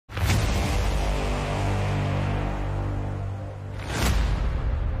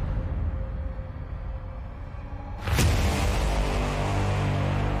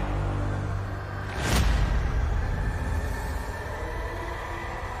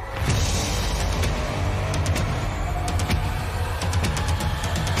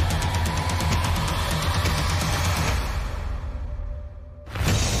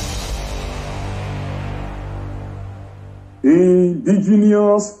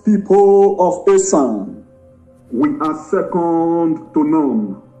indigenous people of Esan. We are second to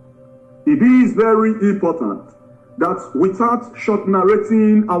none. It is very important that without short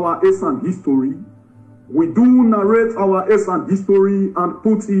narrating our Esan history, we do narrate our Esan history and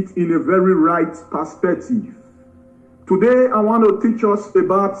put it in a very right perspective. Today, I want to teach us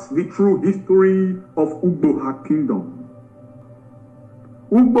about the true history of Ugboha Kingdom.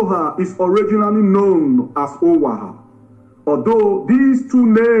 Ugboha is originally known as Owaha, although these two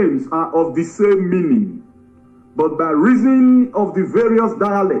names are of the same meaning. But by reason of the various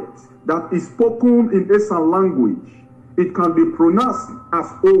dialects that is spoken in Esan language, it can be pronounced as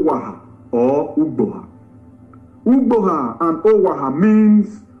Owaha or Ugboha. Ugboha and Owaha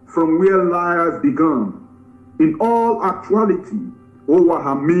means from where life began. In all actuality,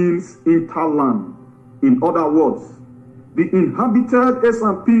 Owaha means interland. In other words, the inhabited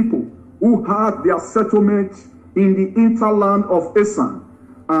Esan people who had their settlement in the interland of Esan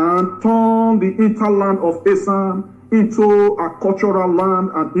and turned the interland of Esan into a cultural land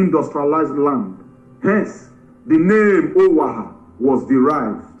and industrialized land. Hence, the name Owaha was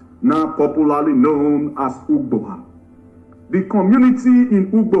derived, now popularly known as Ugboha. The community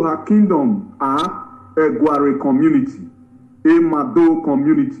in Ugboha Kingdom are Egware community, Emado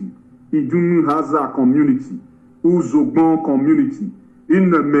community, Idunu-Haza community, Uzogbon community,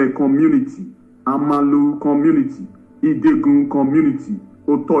 Ineme community, Amalu community, Idegun community,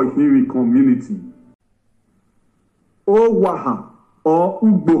 Otoihiri community. Owaha or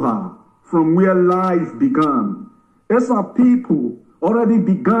Ugboha, from where life began. Esan people already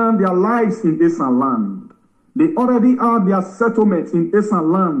began their lives in Esan land. They already had their settlements in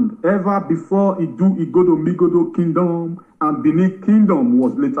Esan land ever before Idu-Igodo-Migodo Kingdom and Benin Kingdom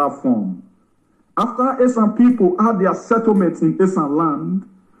was later formed. After Esan people had their settlements in Esan land,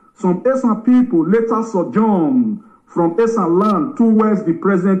 some Esan people later sojourned from Esan land towards the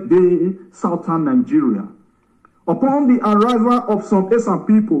present-day southern Nigeria. Upon the arrival of some Esan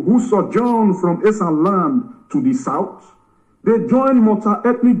people who sojourned from Esan land to the south, they joined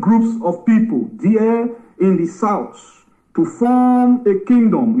multi-ethnic groups of people there in the south to form a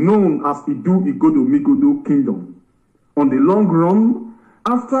kingdom known as Idu-Igodo-Migodo Kingdom. On the long run,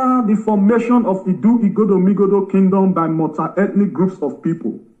 after the formation of Idu-Igodo-Migodo Kingdom by multi-ethnic groups of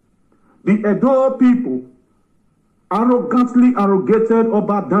people, the Edo people arrogantly arrogated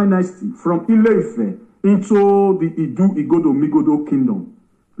Oba dynasty from Ile-Ife into the Idu-Igodo-Migodo Kingdom.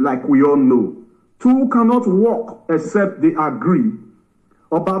 Like we all know, two cannot walk except they agree.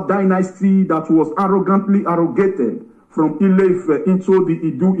 Oba dynasty that was arrogantly arrogated from Ile-Ife into the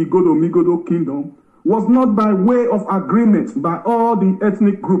Idu-Igodo-Migodo Kingdom was not by way of agreement by all the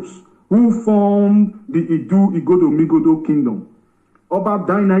ethnic groups who formed the Idu-Igodo-Migodo Kingdom. Oba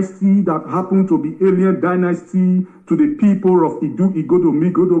dynasty that happened to be alien dynasty to the people of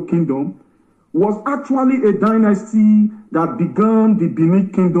Idu-Igodo-Migodo Kingdom was actually a dynasty that began the Benin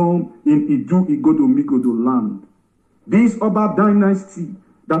Kingdom in Idu-Igodo-Migodo land. This Oba dynasty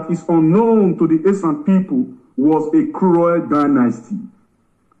that is unknown to the Esan people was a cruel dynasty.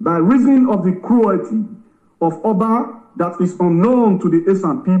 By reason of the cruelty of Oba that is unknown to the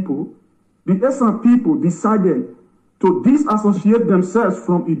Esan people decided to disassociate themselves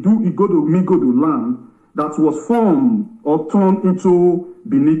from Idu-Igodo-Migodo land that was formed or turned into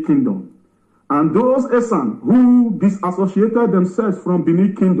Benin Kingdom. And those Esan who disassociated themselves from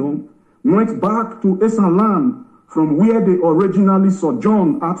Benin Kingdom went back to Esan land from where they originally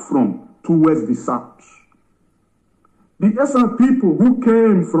sojourned out from towards the south. The Esan people who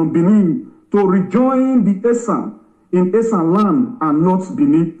came from Benin to rejoin the Esan in Esan land are not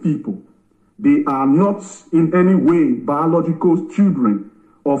Benin people. They are not in any way biological children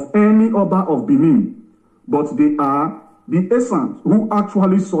of any Oba of Benin, but they are the Esans who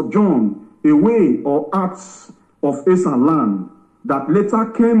actually sojourned away or out of Esan land that later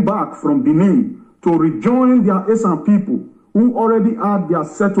came back from Benin to rejoin their Esan people who already had their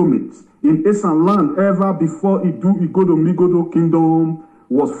settlements in Esan land ever before Idu-Igodo-Migodo Kingdom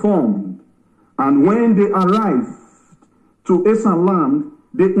was formed. And when they arrived to Esan land,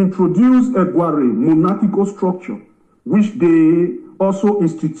 they introduced a Egware monarchical structure, which they also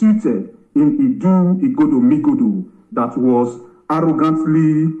instituted in Idu-Igodo-Migodo that was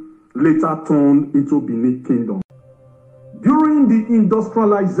arrogantly later turned into Benin Kingdom. During the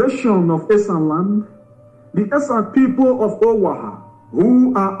industrialization of Esan land, the Esan people of Owaha,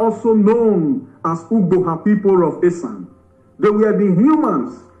 who are also known as Ugboha people of Esan, they were the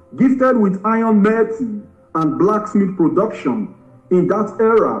humans gifted with iron melting and blacksmith production in that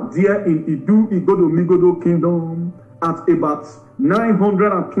era there in Idu-Igodo-Migodo Kingdom at about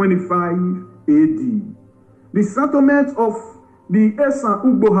 925 AD. The settlement of the Esan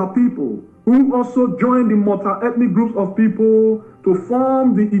Ugboha people, who also joined the multi-ethnic groups of people to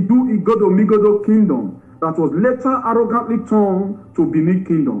form the Idu-Igodo-Migodo kingdom that was later arrogantly turned to Benin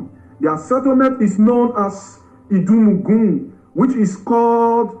kingdom. Their settlement is known as Idumugun, which is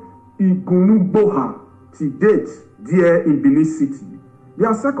called Ugboha to date there in Benin City.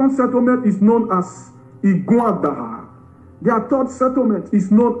 Their second settlement is known as Ugboha. Their third settlement is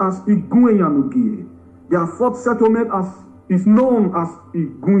known as Igueyanugie. Their fourth settlement is known as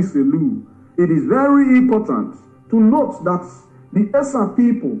Iguiselu. It is very important to note that the Esan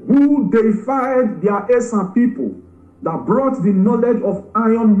people who deified their Esan people that brought the knowledge of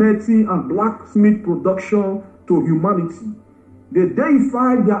iron melting and blacksmith production to humanity, they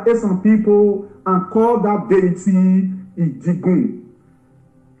deified their Esan people and called that deity Idigun.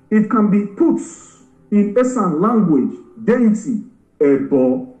 It can be put in Esan language, deity,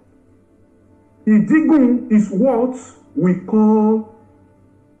 Ebo. Idigun is what we call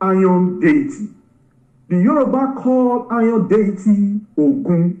iron deity. The Yoruba call iron deity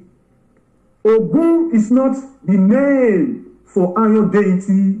Ogun. Ogun is not the name for iron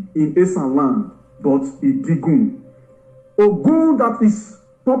deity in Esan land, but Idigun. Ogun, that is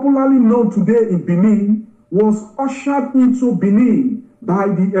popularly known today in Benin, was ushered into Benin by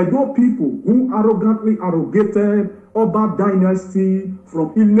the Edo people who arrogantly arrogated Oba dynasty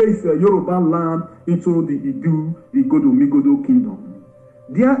from Ile-Ife Yoruba land into the Idu-Igodo-Migodo kingdom.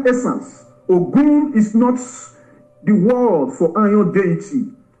 Their essence, Ogun is not the word for iron deity.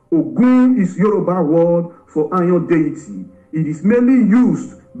 Ogun is Yoruba word for iron deity. It is mainly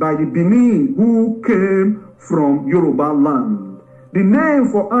used by the Benin who came from Yoruba land. The name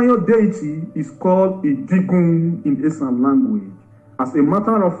for iron deity is called Idigun in Esan language. As a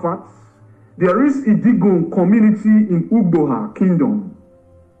matter of fact, there is Idigun community in Ugboha kingdom.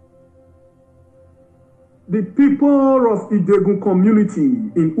 The people of Idigun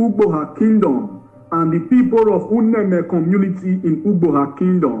community in Ugboha kingdom and the people of Uneme community in Ugboha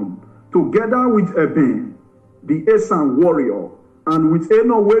kingdom, together with Eben, the Esan warrior, and with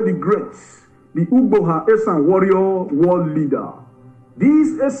Enowe the Great, the Ugboha Esan warrior world leader.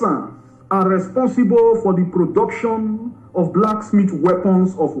 These Esans are responsible for the production of blacksmith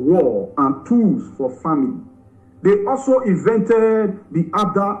weapons of war and tools for farming. They also invented the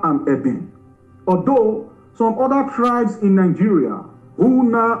Ada and Eben. Although some other tribes in Nigeria who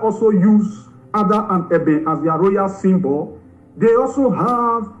now also use Ada and Eben as their royal symbol, they also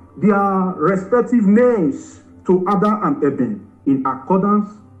have their respective names to Ada and Eben in accordance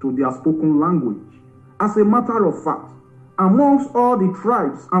to their spoken language. As a matter of fact, amongst all the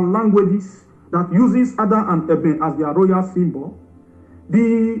tribes and languages that uses Ada and Eben as their royal symbol,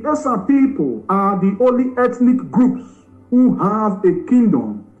 the Esan people are the only ethnic groups who have a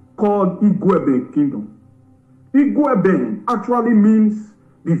kingdom called Igwebe kingdom. Igwebe actually means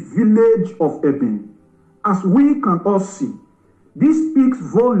the village of Eben. As we can all see, this speaks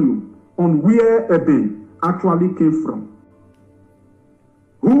volume on where Eben actually came from.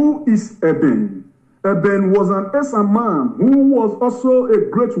 Who is Eben? Eben was an Esan man who was also a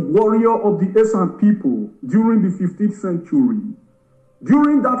great warrior of the Esan people during the 15th century.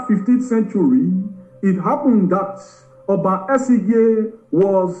 During that 15th century, it happened that Oba Esige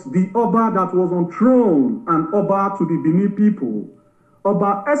was the Oba that was on throne and Oba to the Benin people.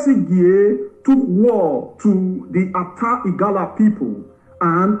 Oba Esige took war to the Ata Igala people,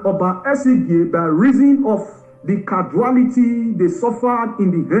 and Oba Esige, by reason of the casualty they suffered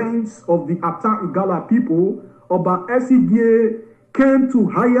in the hands of the Ata Igala people, Oba Esige came to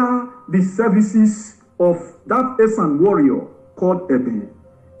hire the services of that Esan warrior called Eben.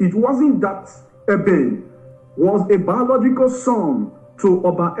 It wasn't that Eben was a biological son to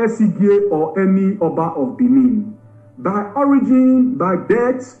Oba Esige or any Oba of Benin. By origin, by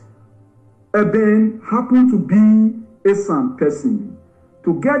birth, Eben happened to be a Esan person.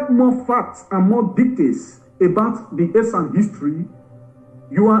 To get more facts and more details about the Esan history,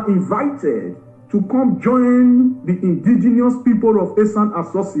 you are invited to come join the indigenous people of Esan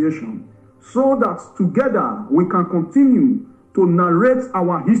Association so that together we can continue to narrate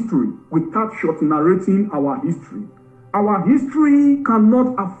our history without short narrating our history. Our history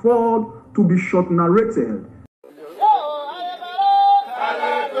cannot afford to be short narrated.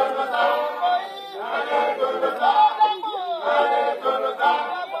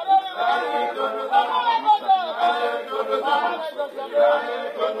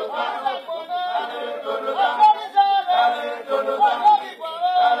 Thank you.